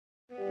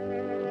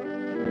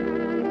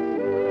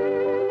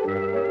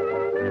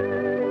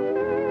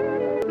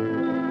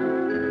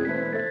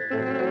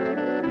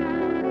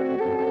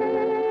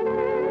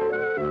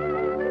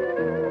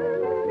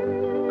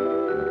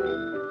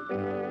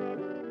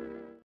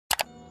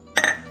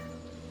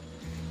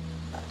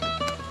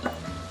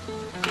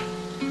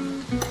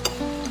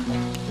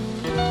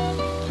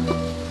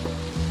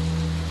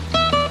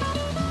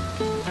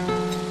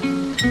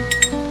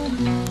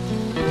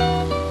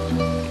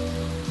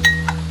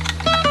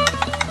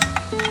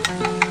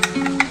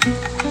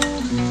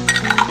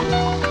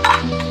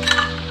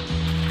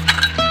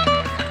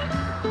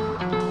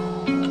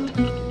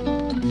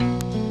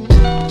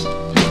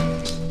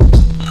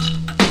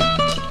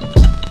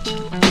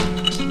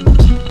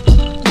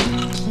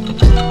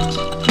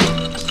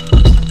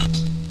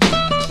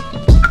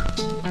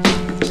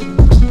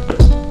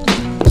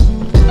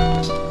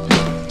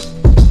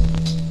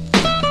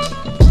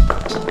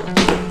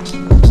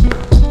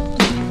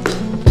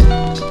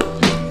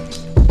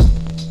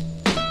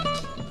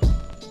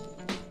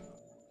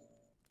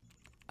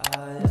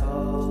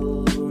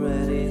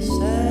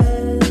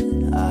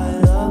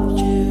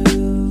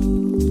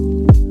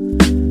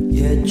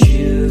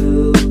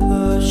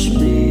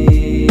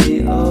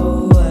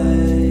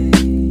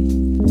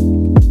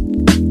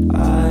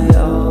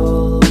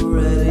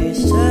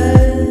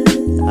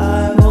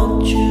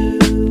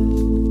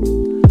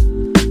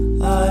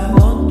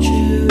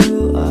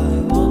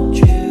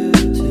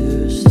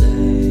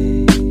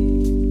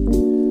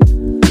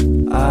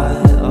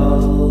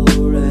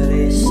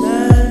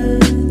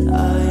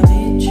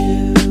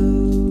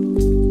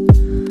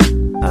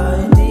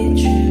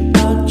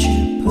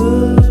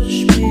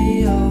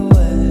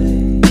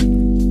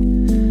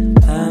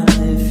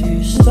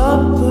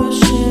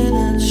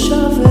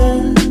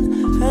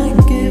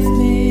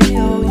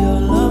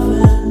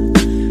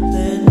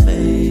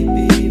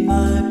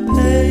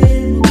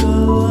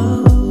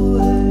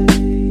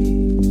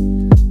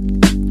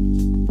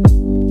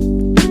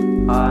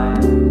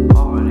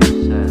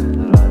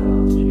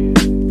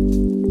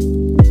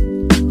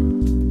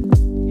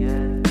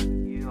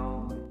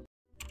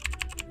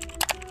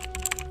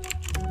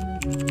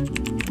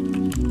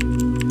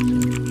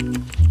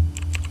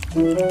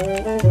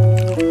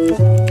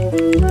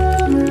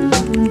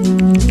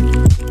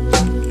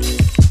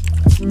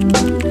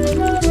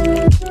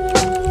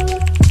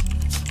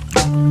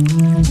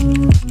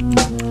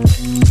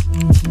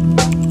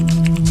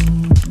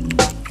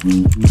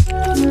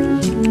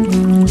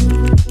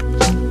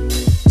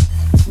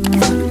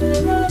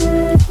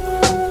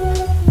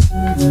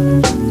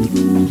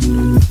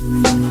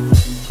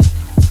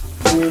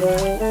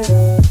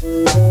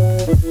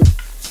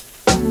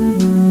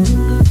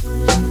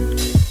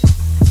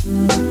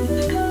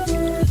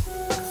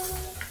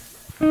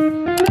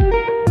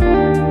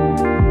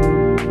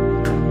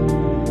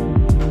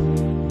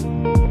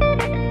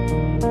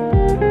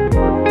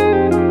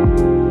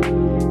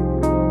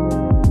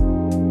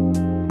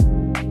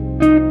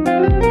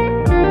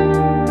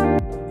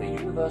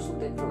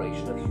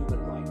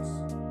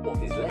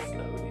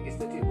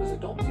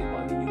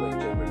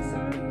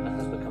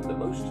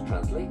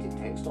Translated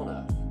text on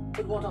Earth.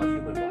 But what are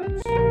human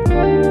rights?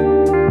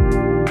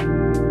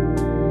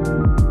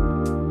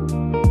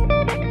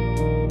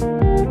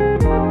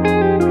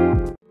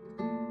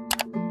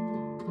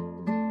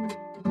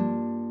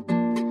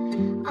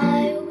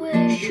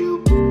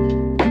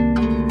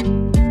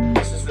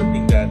 This is the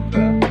thing that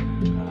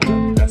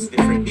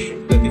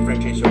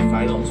differentiates your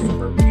finals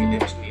from our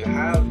prelims. You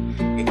have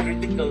a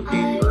critical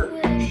paper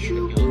that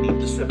you'll need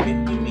to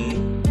submit to me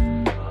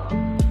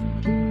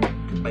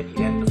by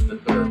the end of the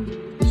term.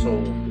 So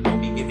I'll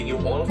be giving you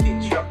all of the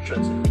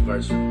instructions in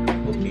regards to the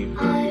critical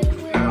paper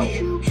now.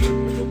 It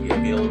will be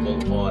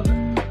available on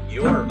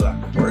your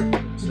Blackboard.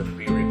 It's a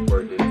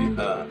pre-recorded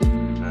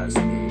as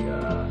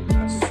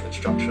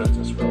instructions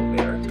as well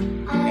there,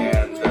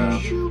 and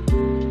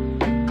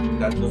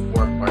that will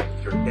form part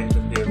of your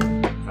tentative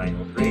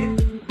final grade.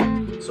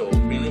 So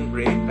prelim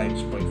grade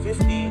times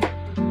 0.50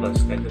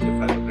 plus tentative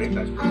final grade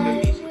times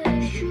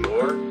 0.50 is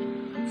your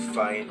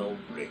final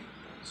grade.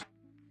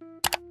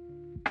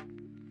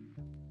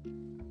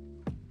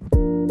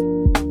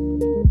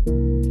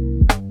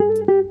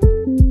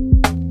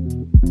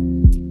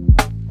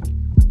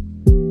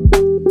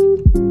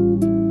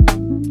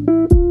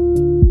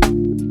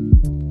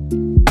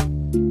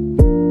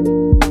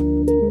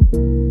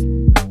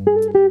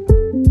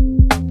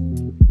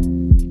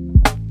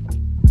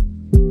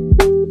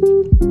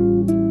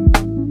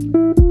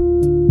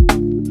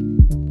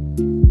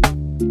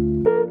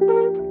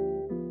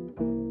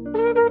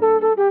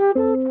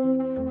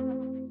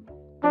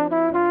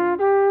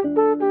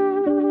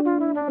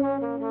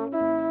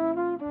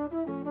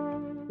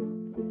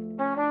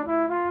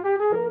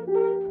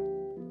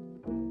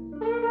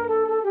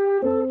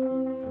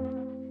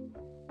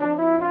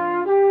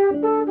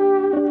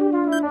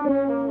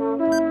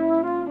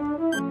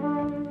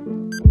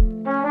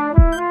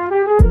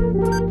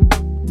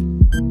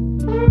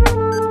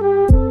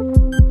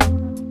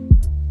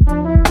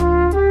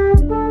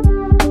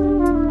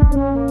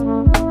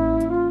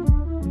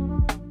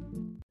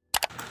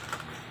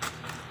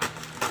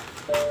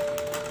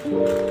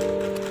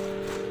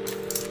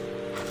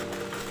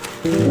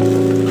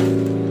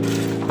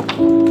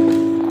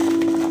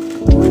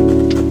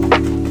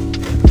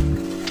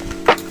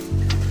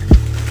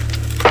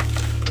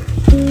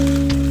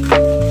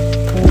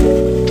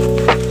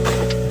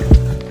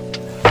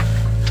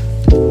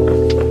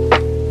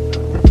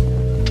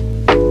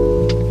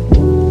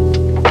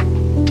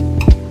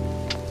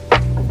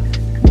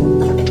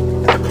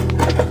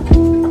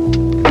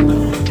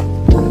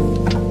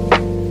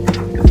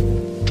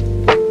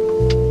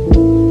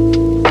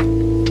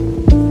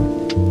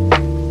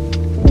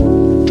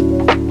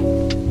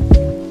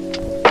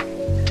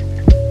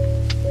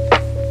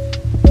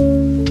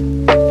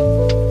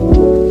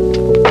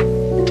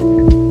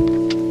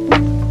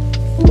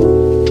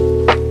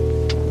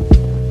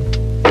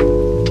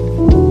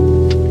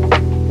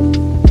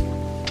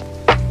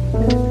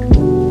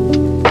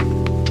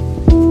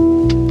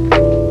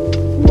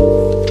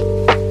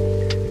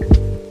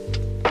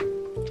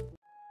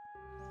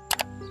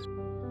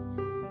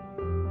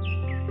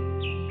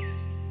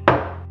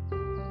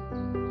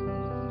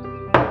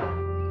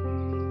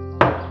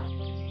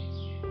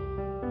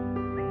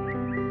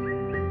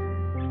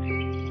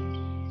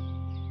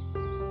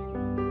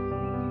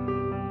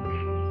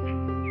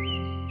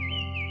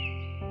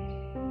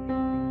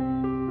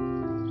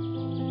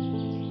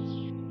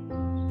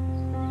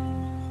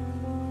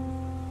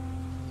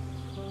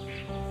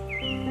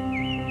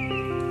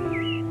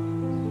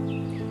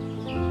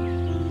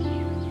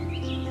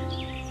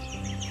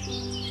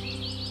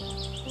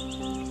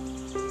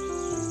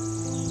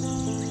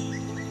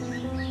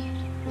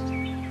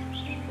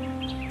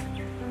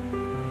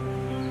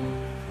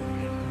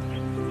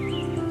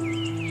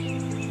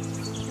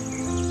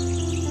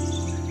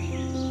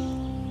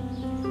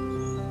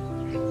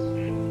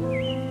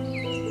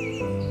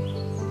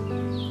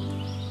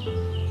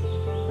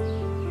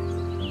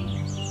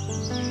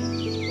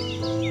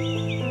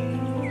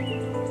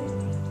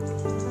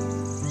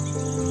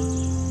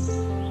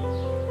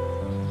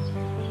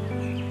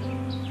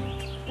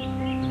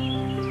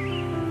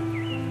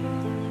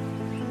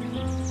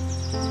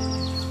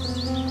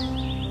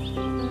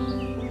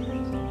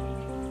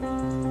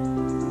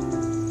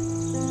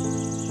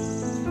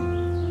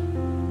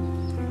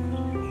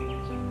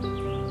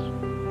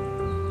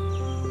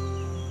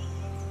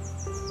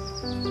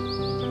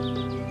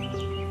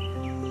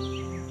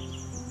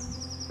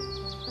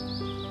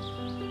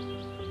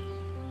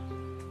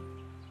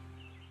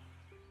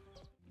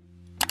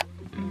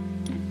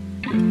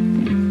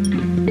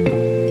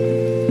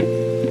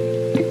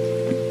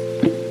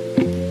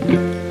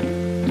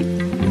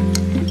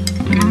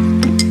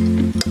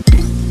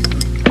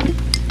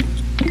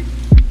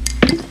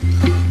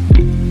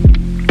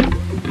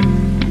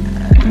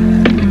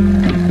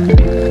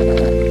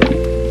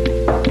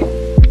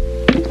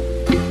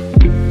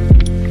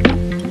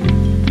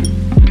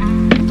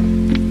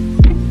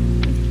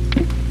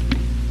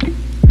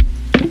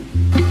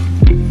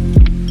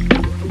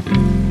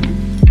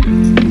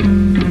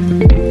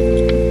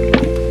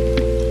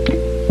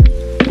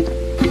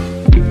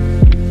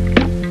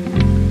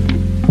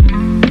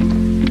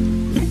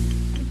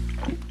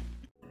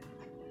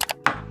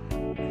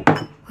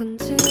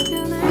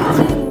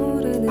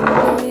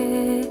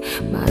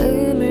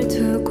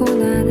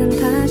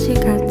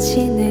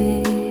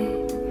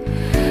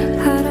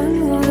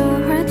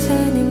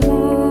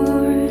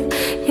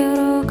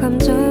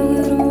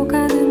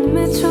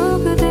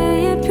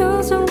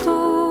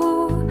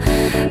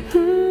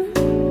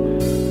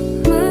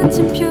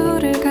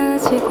 마침표를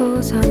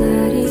가지고서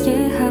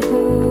나리게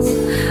하고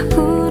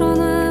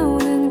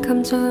우러나오는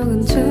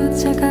감정은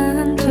주체가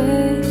안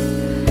돼.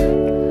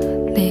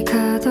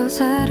 내가 더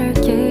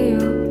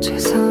잘할게요.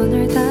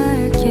 최선을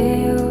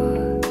다할게요.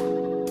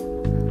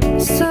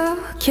 So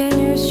can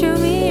you show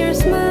me your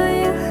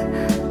smile?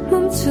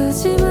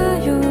 멈추지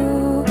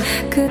마요.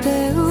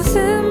 그대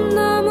웃음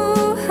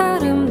너무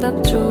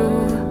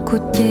아름답죠.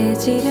 굳게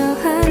지려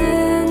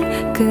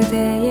하는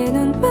그대의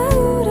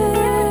눈망울에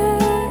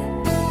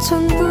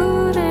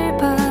전부를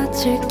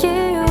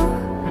바칠게요.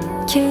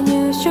 Can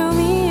you show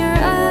me your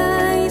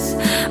eyes?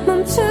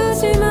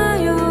 멈추지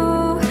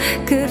마요.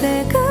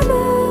 그대가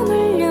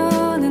마음을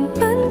여는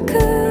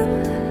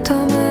만큼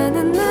더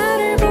많은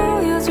나를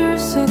보여줄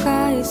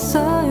수가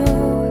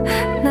있어요.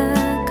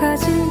 나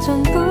가진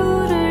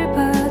전부를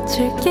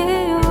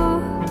바칠게요.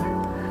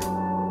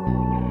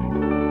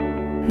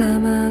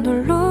 나만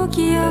홀로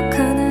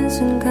기억하는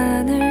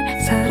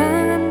순간을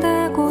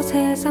사랑한다고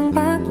세상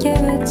밖에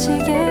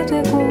외치게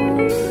되고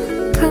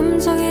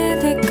감정의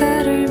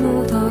대가를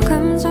묻어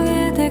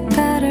감정의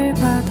대가를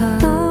받아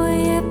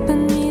너의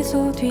예쁜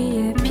미소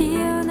뒤에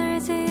피어날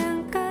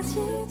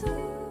재앙까지도.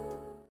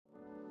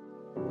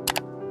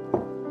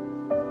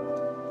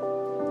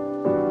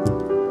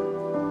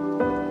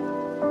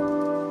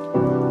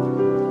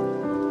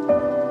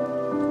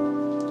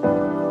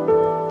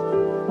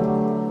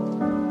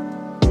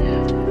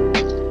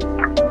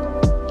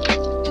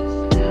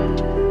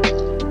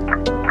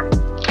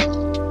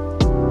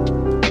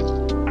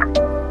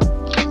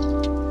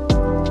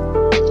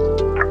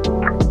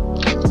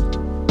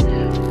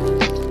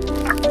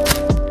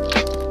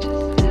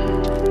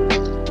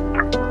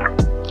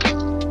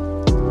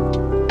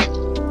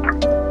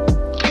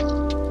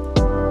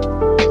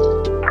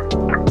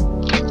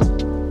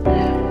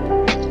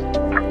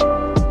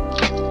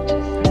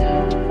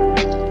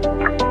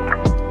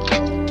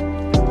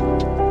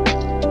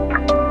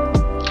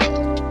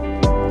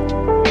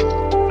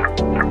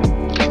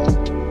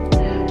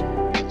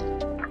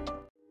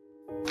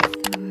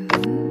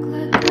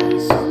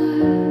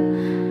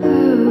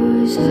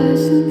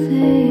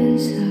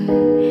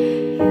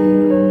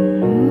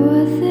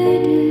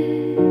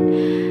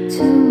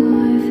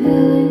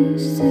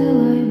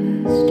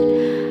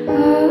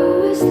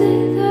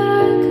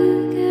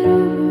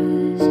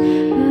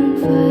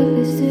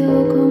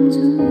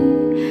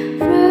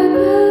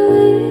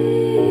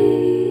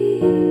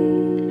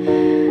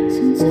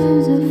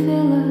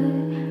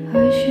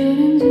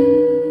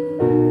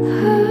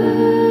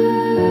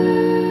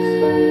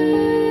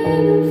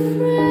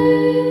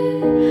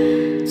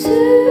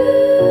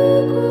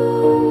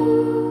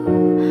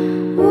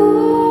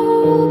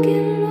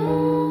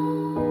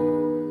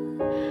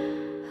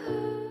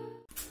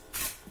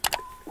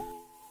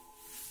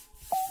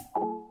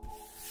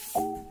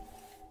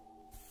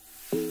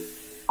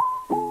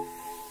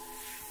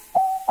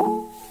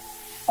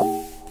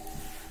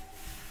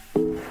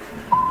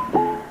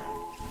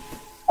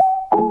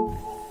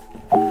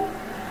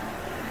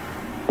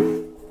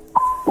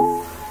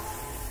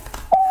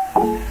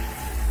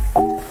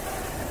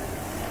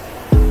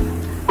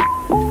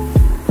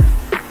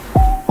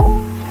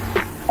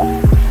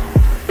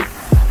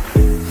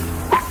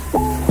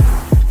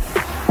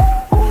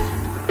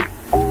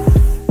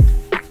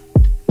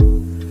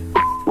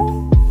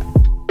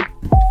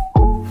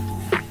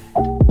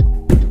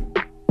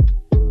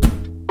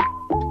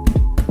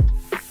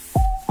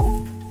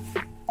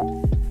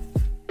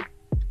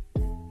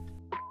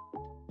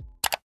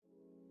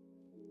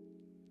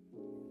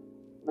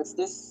 What's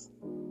this?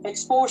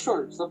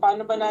 Exposure. So,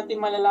 paano ba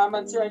natin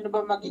malalaman, sir, ano ba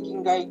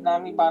magiging guide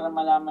namin para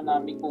malaman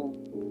namin kung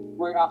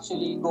we're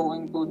actually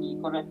going to the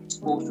correct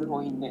exposure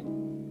o hindi?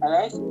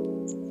 Alright?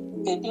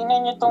 Okay,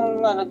 tingnan nyo tong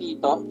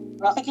dito.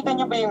 Nakikita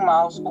nyo ba yung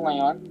mouse ko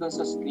ngayon doon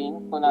sa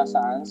screen kung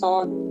nasaan?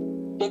 So,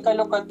 take a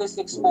look at this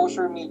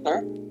exposure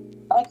meter.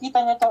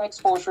 Nakikita nyo tong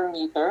exposure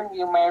meter,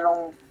 yung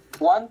mayroong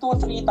 1,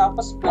 2, 3,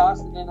 tapos plus,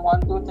 and then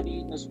 1, 2,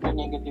 3, there's may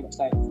negative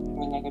side.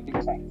 May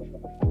negative side.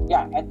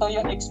 Yeah, ito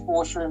yung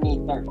exposure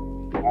meter.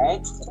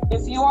 Right?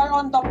 If you are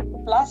on the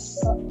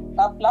plus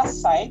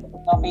side,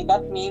 okay,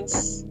 that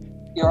means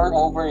you're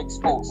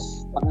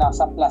overexposed. Pag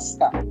nasa plus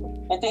ka.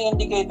 Ito yung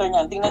indicator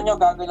niyan. Tingnan nyo,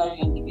 gagalaw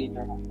yung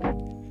indicator.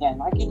 Yan,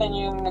 makikita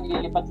nyo yung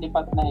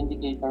naglilipat-lipat na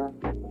indicator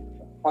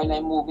while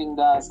I'm moving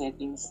the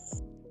settings.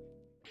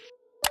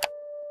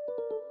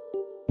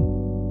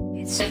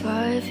 It's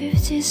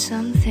 5:50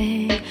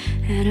 something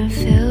and I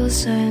feel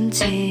so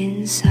empty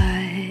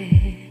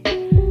inside.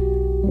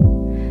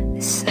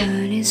 The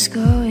sun is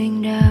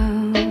going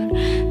down,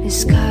 the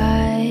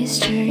sky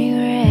is turning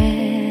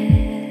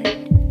red.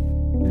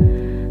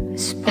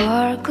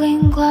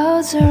 Sparkling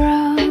clouds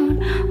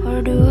around, or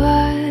do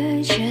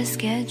I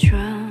just get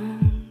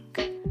drunk?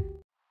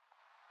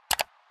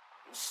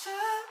 I'm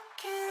stuck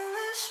in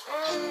this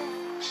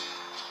moment,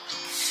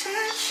 'cause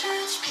it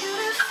shines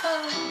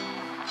beautiful.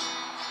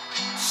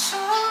 So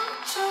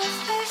don't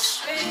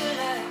face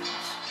realize,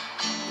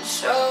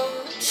 so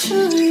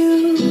to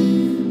you,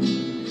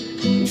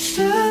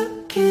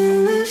 stuck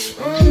in this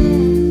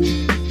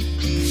moment,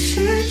 'cause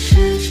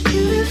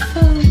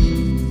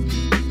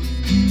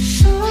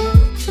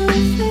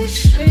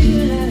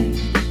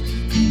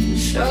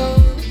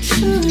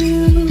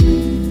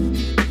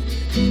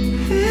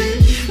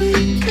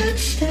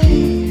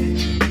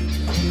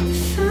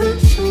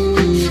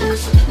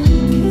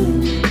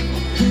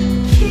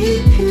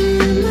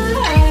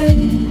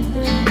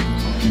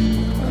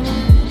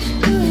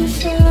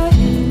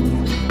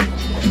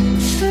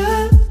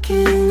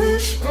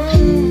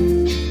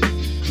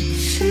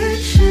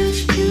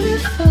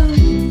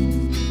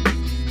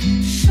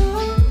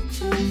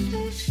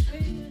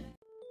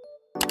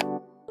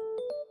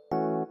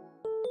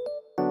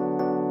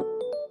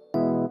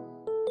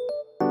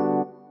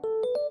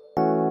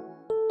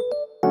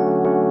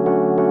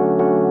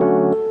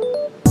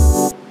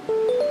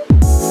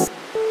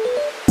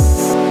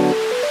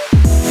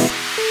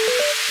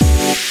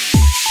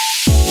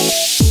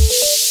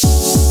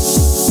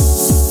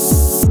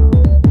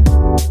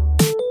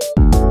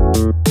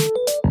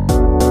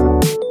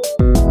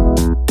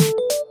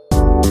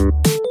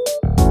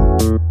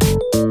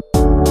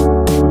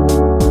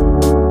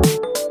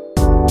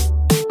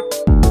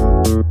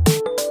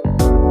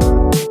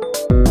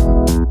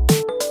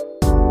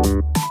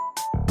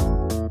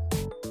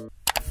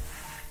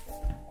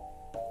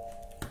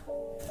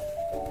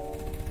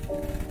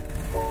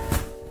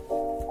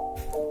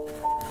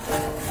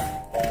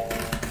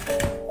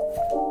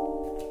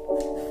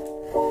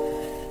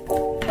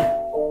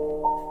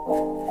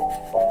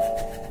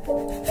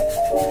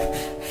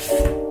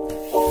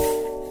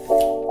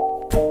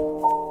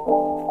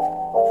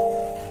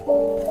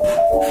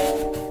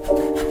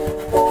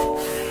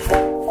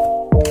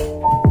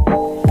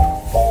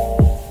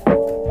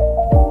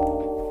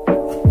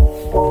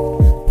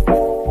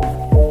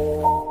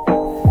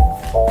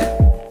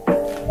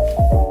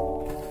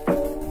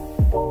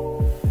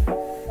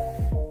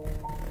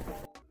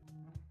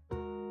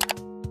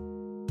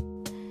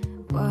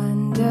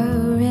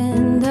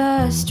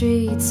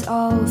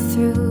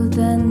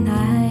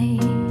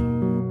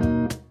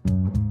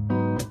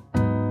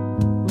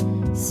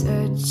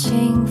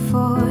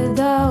for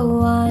the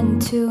one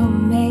to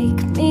make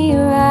me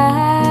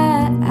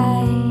right.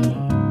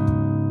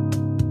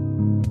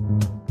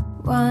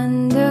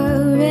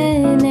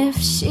 Wondering if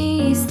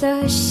she's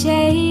the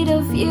shade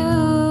of you,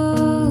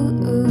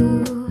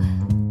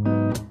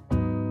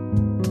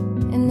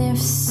 and if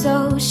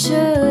so,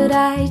 should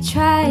I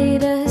try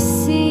to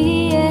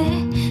see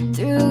it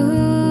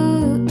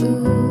through?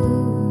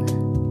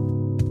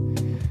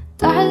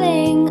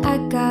 Darling, I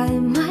got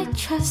my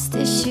trust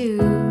is